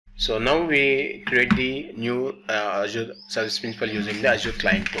So now we create the new Azure Service Principal using the Azure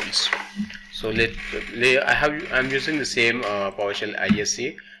Client tools. So I'm using the same PowerShell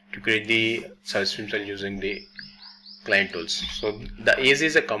ISC to create the Service Principal using the client tools. So the AZ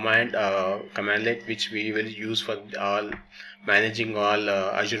is a commandlet which we will use for all managing all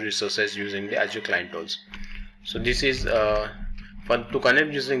Azure resources using the Azure Client tools. So this is to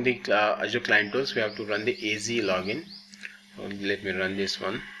connect using the Azure Client tools, we have to run the AZ login. So let me run this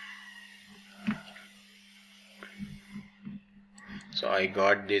one. So I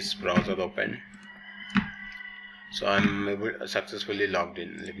got this browser open. So I'm successfully logged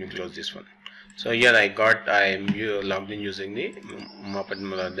in. Let me close this one. So here I am logged in using the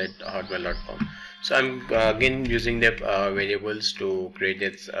muhammad@hotmail.com. So I'm again using the variables to create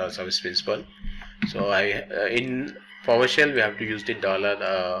that service principal. So in PowerShell we have to use the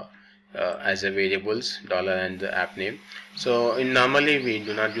dollar as a variables, dollar and the app name. So normally we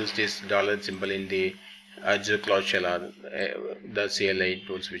do not use this dollar symbol in the Azure Cloud Shell or the CLI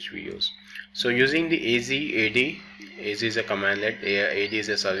tools which we use. So using the AZ is a commandlet, AD is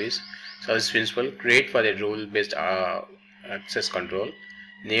a service principal, create for a role-based access control,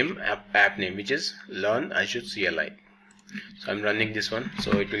 name app name, which is learn Azure CLI. So I'm running this one.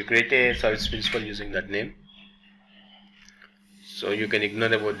 So it will create a service principal using that name. So you can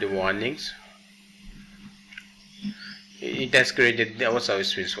ignore about the warnings. It has created our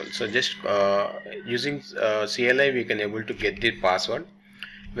service principal. So just using CLI we can able to get the password,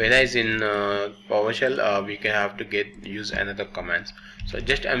 whereas in PowerShell we can have to use another commands. So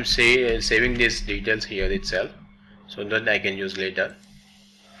just I'm saving these details here itself so that I can use later.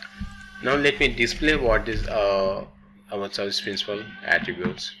 Now let me display what is our service principal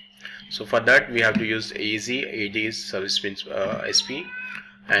attributes. So for that we have to use AD service principal SP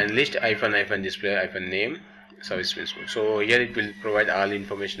and list --- display -name service principal. So here it will provide all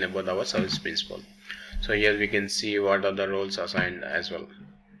information about our service principal. So here we can see what are the roles assigned as well.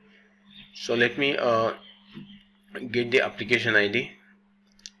 So let me get the application ID.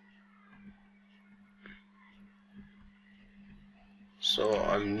 So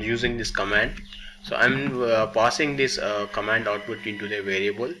I'm using this command. So I'm passing this command output into the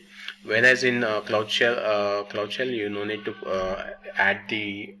variable, whereas in Cloud Shell you no need to add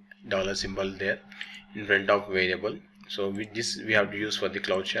the dollar symbol there in front of variable. So with this we have to use for the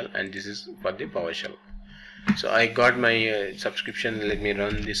Cloud Shell, and this is for the PowerShell. So I got my subscription. Let me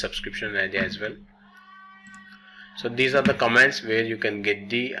run the subscription ID as well. So these are the commands where you can get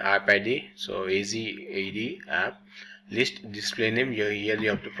the app ID. So AD app list display name. Here you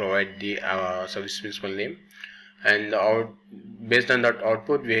have to provide the service principal name, and based on that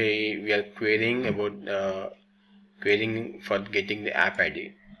output we are querying about querying for getting the app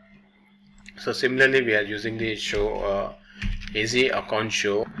ID. So similarly we are using the show AZ account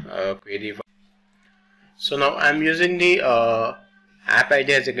show query. So now I'm using the app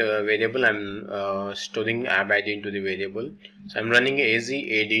ID as a variable. I'm storing app ID into the variable. So I'm running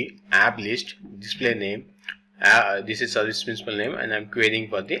AD app list display name. This is service principal name, and I'm querying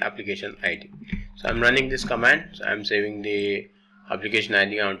for the application ID. So I'm running this command. So I'm saving the application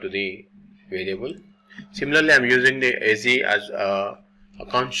ID onto the variable. Similarly, I'm using the AZ as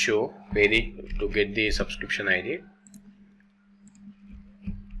account show query to get the subscription ID.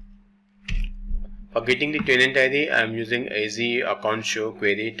 For getting the tenant ID, I am using AZ account show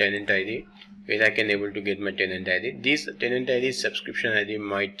query tenant ID, where I can able to get my tenant ID. This tenant ID subscription ID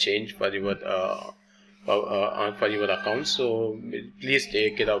might change for your account. So please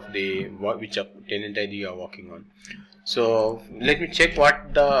take care of which tenant ID you are working on. So let me check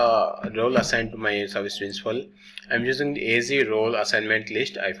what the role assigned to my service principal. I am using the AZ role assignment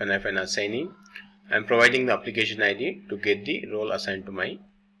list -assignee. I am providing the application ID to get the role assigned to my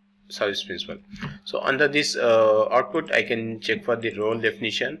service principal. So under this output I can check for the role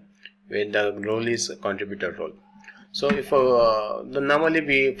definition, where the role is contributor role. So if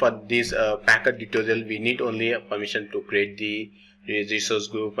normally for this packet tutorial we need only a permission to create the resource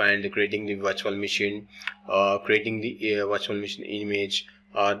group and creating the virtual machine, creating the virtual machine image,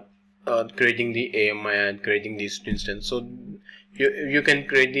 or creating the AMI and creating this instance. So you can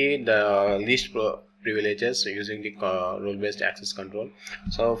create the list privileges using the role-based access control.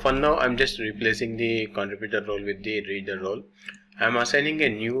 So for now I'm just replacing the contributor role with the reader role. I'm assigning a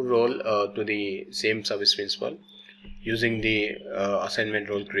new role to the same service principal using the assignment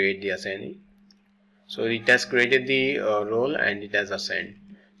role create the assignee. So it has created the role and it has assigned.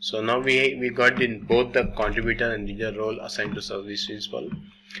 So now we got both the contributor and reader role assigned to service principal.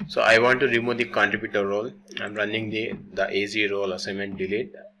 So I want to remove the contributor role. I'm running the AZ role assignment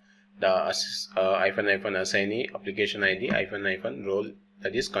delete the -assignee application ID -role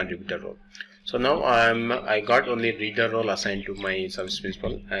that is contributor role. So now I got only reader role assigned to my service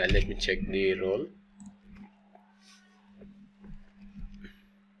principal. Let me check the role.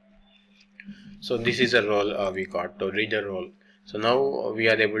 So this is a role we got, the reader role. So now we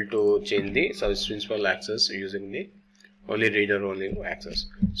are able to change the service principal access using the only reader only access.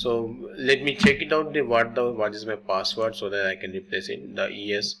 So let me check it out, what is my password, so that I can replace it, the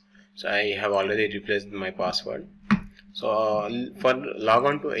ES. So I have already replaced my password. So for log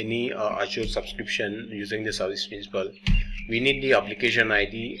on to any Azure subscription using the service principal, we need the application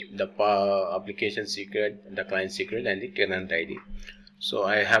ID, the application secret, the client secret, and the tenant ID. So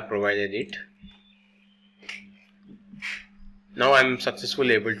I have provided it. Now I'm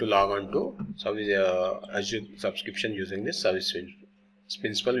successfully able to log on to service Azure subscription using the service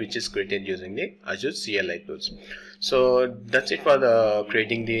principal, which is created using the Azure CLI tools. So that's it for the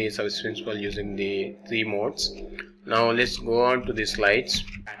creating the service principal using the 3 modes. Now let's go on to the slides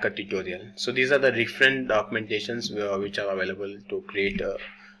tutorial. So these are the different documentations which are available to create a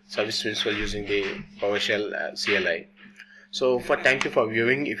service principal using the PowerShell CLI. So thank you for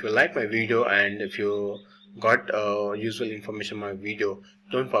viewing. If you like my video and if you got useful information from my video,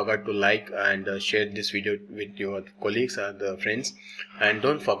 don't forget to like and share this video with your colleagues and friends, and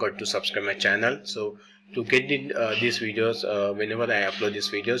don't forget to subscribe my channel. So to get these videos whenever I upload these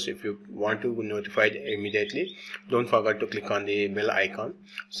videos, if you want to be notified immediately, don't forget to click on the bell icon.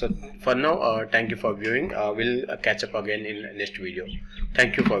 So for now, thank you for viewing. We'll catch up again in next video.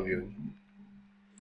 Thank you for viewing.